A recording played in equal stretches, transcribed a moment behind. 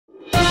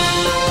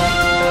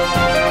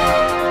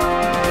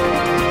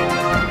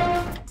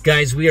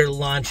Guys, we are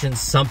launching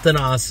something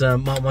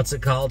awesome. Mom, what's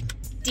it called?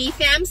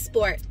 DFAM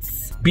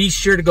Sports. Be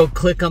sure to go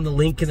click on the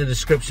link in the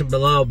description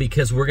below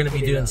because we're going to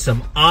be doing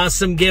some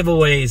awesome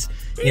giveaways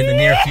in the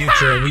near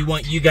future. And we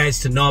want you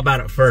guys to know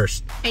about it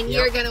first. And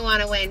you're going to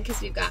want to win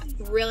because we've got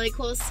really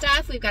cool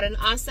stuff. We've got an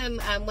awesome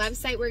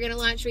website we're going to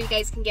launch where you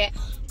guys can get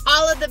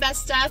all of the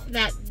best stuff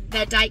that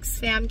Dyches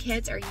fam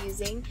kids are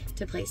using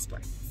to play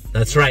sports.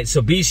 That's right.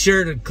 So be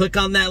sure to click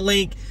on that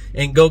link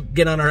and go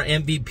get on our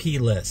MVP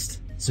list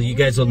so you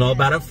guys will know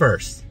about it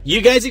first. You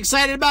guys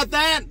excited about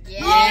that?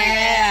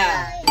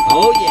 Yeah.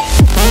 Oh, yeah.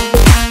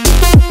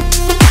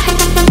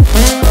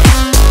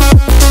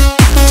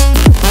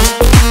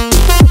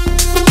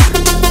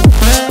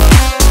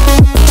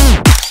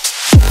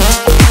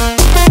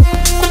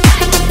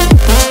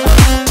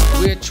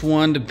 Which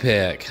one to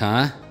pick,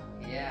 huh?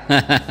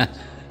 Yeah.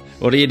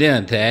 What are you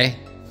doing, Tay?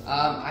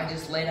 I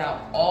just laid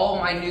out all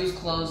my news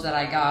clothes that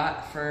I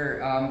got for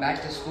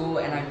back to school,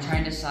 and I'm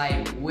trying to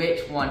decide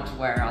which one to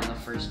wear on the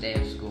first day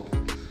of school.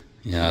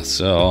 Yeah,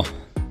 so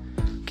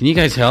can you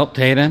guys help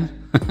Tayden?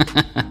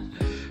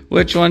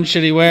 Which one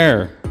should he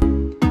wear?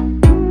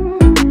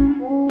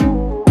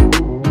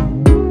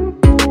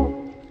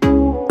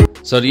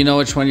 So do you know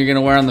which one you're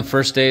gonna wear on the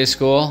first day of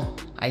school?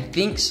 I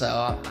think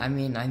so. I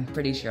mean, I'm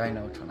pretty sure I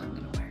know which one I'm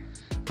gonna wear.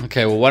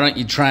 Okay, well, why don't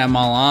you try them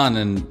all on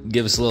and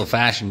give us a little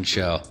fashion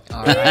show?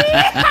 All right.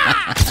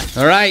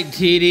 All right,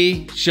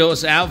 TD, show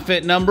us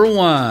outfit number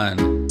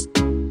 1.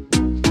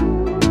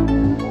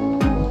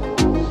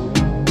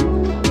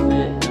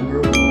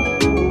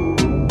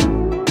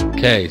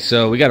 Okay,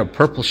 so we got a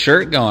purple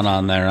shirt going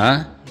on there,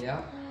 huh?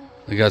 Yeah.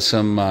 We got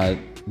some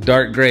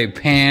dark gray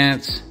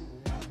pants.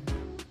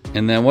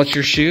 And then what's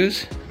your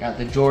shoes? Got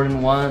the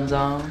Jordan 1s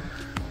on.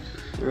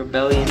 The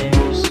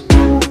Rebellionaires.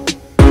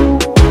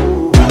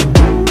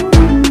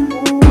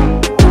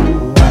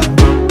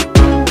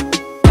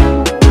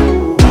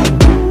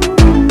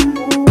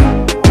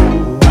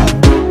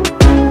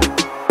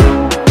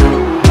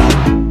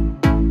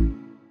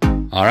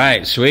 All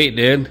right, sweet,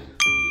 dude.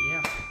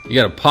 Yeah. You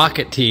got a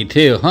pocket tee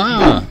too,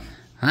 huh?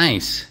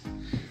 Nice.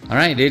 All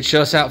right, dude,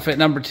 show us outfit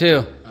number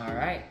 2. All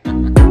right.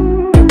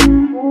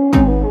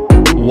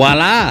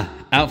 Voila,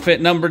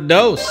 outfit number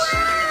 2.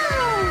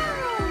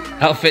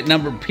 Outfit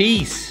number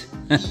piece.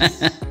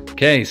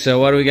 Okay, so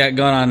what do we got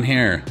going on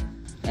here?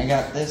 I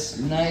got this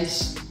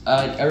nice,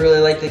 I really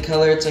like the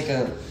color. It's like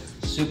a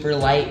super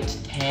light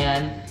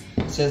tan.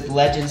 It says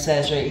Legend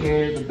says right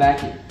here. The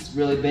back it's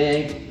really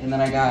big. And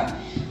then I got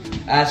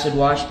acid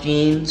wash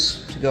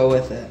jeans to go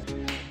with it.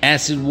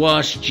 Acid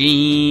wash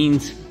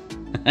jeans.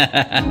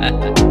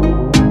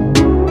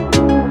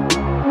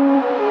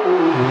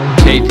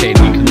 Okay, Tate,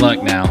 you can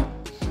look now.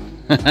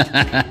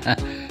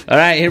 All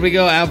right, here we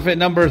go. Outfit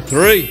number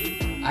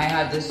 3. I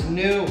have this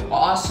new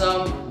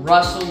awesome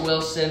Russell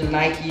Wilson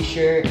Nike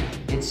shirt.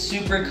 It's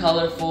super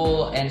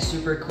colorful and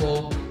super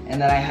cool.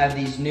 And then I have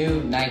these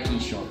new Nike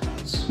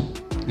shorts.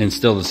 And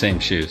still the same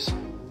shoes.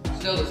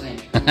 Still the same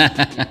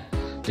shirt.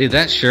 Dude,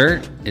 that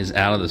shirt is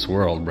out of this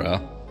world, bro.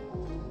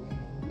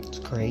 It's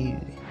crazy.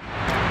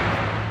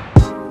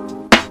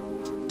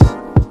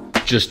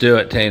 Just do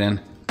it, Tayden.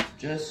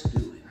 Just do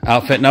it.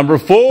 Outfit number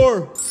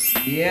 4.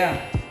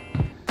 Yeah.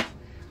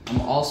 I'm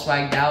all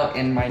swagged out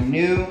in my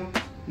new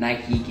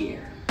Nike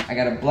gear. I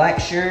got a black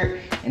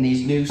shirt and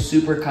these new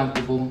super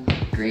comfortable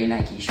gray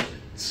Nike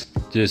shorts.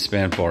 Do a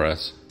spin for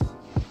us.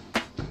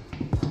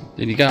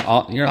 Dude,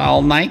 you're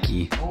all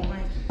Nike. Oh my.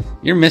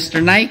 You're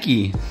Mr.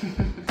 Nike.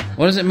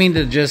 What does it mean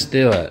to just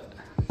do it?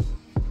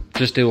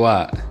 Just do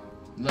what?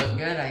 Look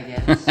good, I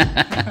guess.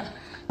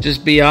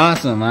 Just be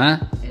awesome, huh?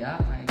 Yeah,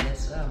 I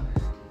guess so.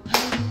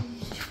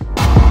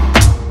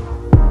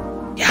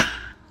 Yeah.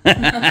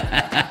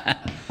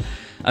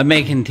 I'm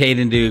making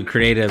Tayden do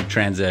creative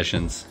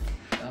transitions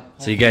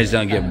so you guys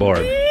don't get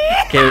bored.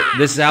 Okay,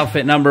 this is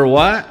outfit number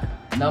what?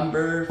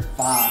 Number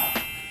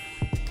 5.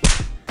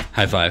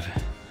 High five.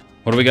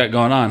 What do we got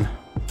going on?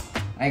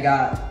 I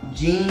got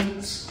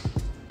jeans.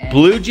 And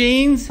Blue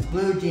jeans?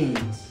 Blue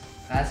jeans.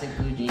 Classic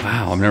blue jeans.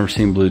 Wow, I've never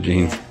seen blue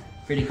jeans. Yeah,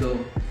 pretty cool.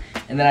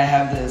 And then I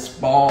have this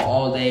ball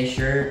all day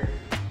shirt.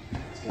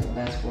 It's got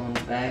basketball on the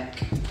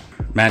back.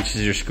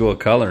 Matches your school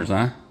colors,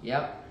 huh?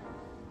 Yep.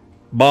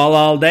 Ball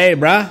all day,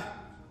 bruh.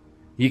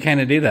 You kind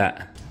of do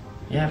that.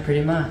 Yeah,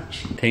 pretty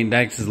much. Tayden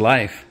Dyches'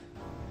 life.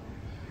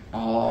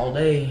 All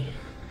day.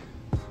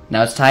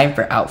 Now it's time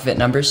for outfit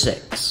number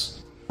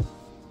 6.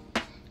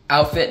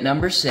 Outfit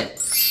number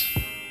 6.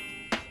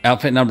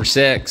 Outfit number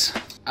 6.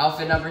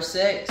 Outfit number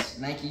 6.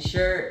 Nike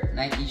shirt,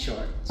 Nike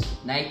shorts.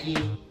 Nike,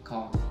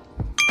 call me.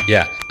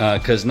 Yeah,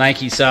 because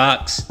Nike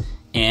socks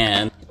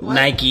and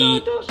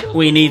Nike,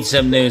 we need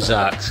some new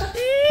socks.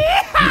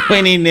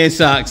 We need new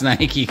socks,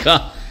 Nike.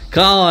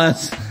 Call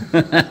us.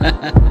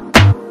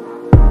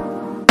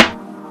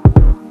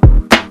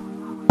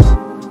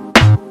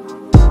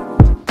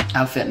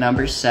 Outfit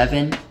number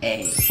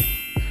 7A.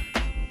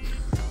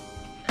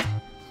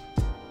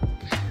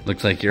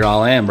 Looks like you're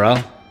all in, bro.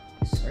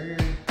 Yes, sir.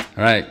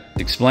 All right,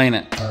 explain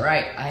it. All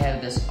right, I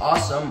have this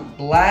awesome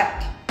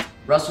black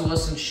Russell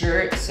Wilson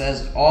shirt. It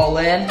says all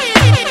in.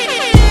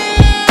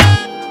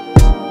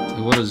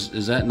 What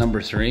is that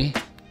number 3?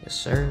 Yes,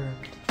 sir.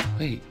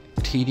 Wait,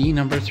 TD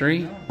number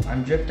 3?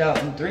 I'm dripped out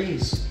in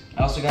 3s.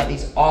 I also got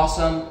these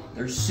awesome,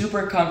 they're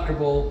super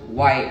comfortable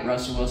white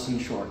Russell Wilson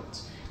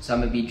shorts. So I'm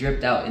gonna be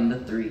dripped out in the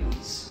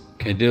 3s.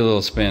 Okay, do a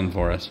little spin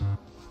for us.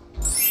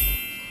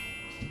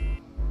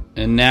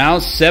 And now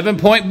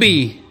 7-point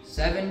B.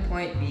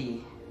 7-point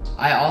B.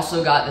 I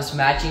also got this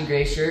matching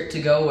gray shirt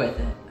to go with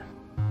it.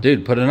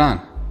 Dude, put it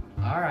on.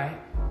 Alright.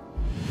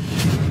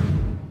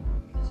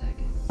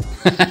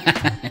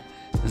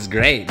 This is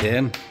great,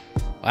 dude.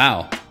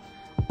 Wow.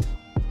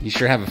 You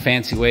sure have a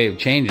fancy way of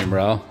changing,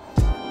 bro.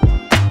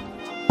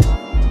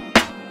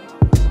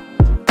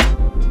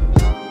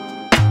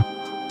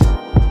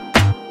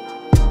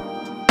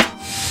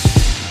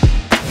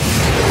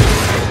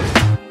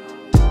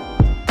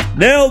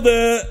 Nailed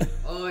it!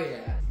 Oh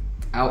yeah.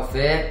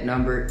 Outfit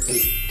number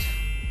 8.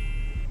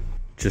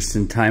 Just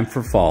in time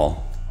for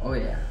fall. Oh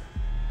yeah.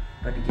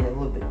 About to get a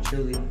little bit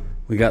chilly.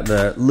 We got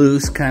the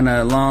loose kind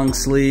of long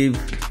sleeve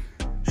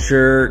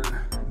shirt.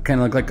 Kind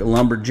of look like a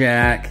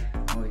lumberjack.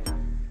 Oh yeah.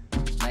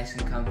 Nice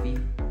and comfy.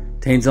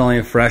 Tane's only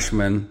a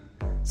freshman,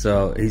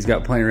 so he's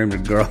got plenty of room to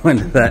grow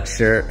into that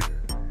shirt.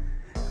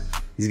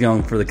 He's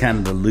going for the kind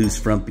of the loose,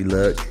 frumpy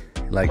look.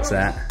 He likes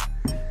that.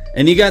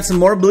 And you got some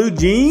more blue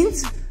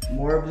jeans?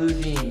 More blue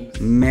jeans.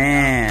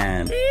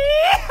 Man.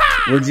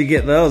 Where'd you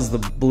get those? The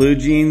blue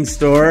jean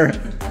store?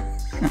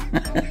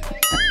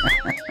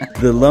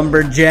 The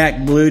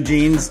lumberjack blue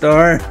jean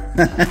store?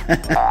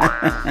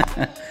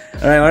 Alright,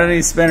 why don't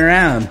you spin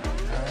around?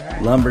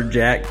 Right.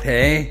 Lumberjack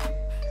Tay.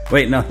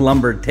 Wait, no,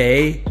 lumber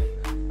Tay.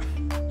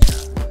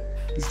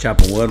 He's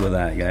chopping wood with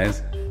that,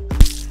 guys.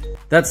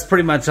 That's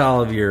pretty much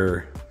all of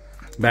your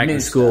back New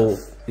to school.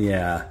 stuff.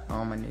 Yeah.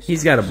 All my new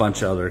He's got a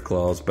bunch of other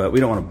clothes, but we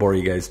don't want to bore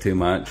you guys too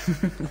much.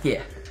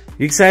 Yeah.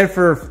 You excited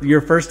for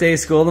your first day of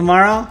school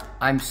tomorrow?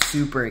 I'm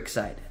super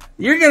excited.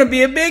 You're gonna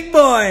be a big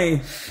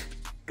boy!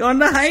 Going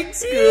to high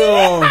school!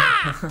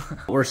 Yeah.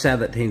 We're sad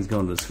that Tane's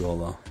going to school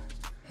though.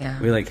 Yeah.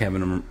 We like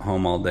having him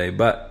home all day,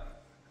 but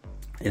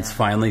it's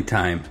finally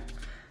time.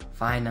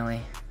 Finally.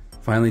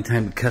 Finally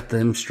time to cut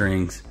them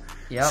strings.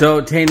 Yep.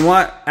 So Tane,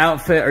 what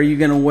outfit are you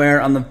gonna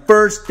wear on the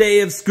first day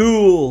of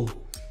school?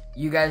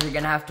 You guys are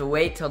gonna have to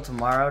wait till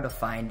tomorrow to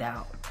find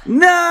out.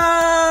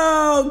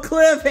 No!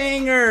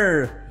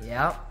 Cliffhanger!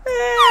 Yep.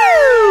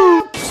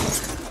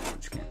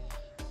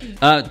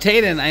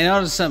 Tayden, I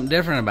noticed something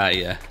different about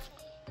you.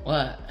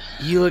 What?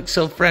 You look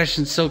so fresh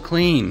and so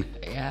clean.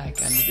 Yeah, I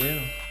kinda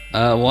do.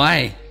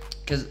 Why?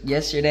 Cause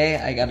yesterday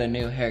I got a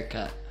new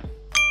haircut.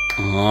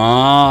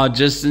 Oh,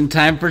 just in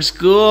time for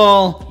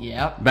school.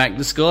 Yep. Back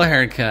to school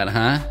haircut,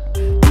 huh?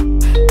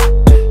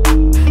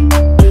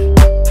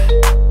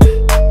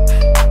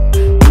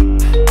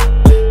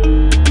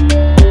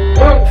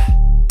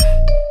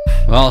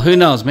 Well, who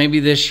knows?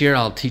 Maybe this year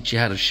I'll teach you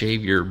how to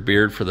shave your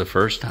beard for the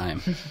first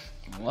time.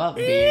 What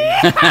beard?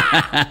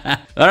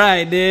 All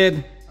right,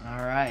 dude.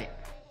 Alright.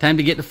 Time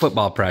to get to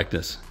football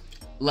practice.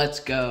 Let's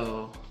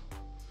go.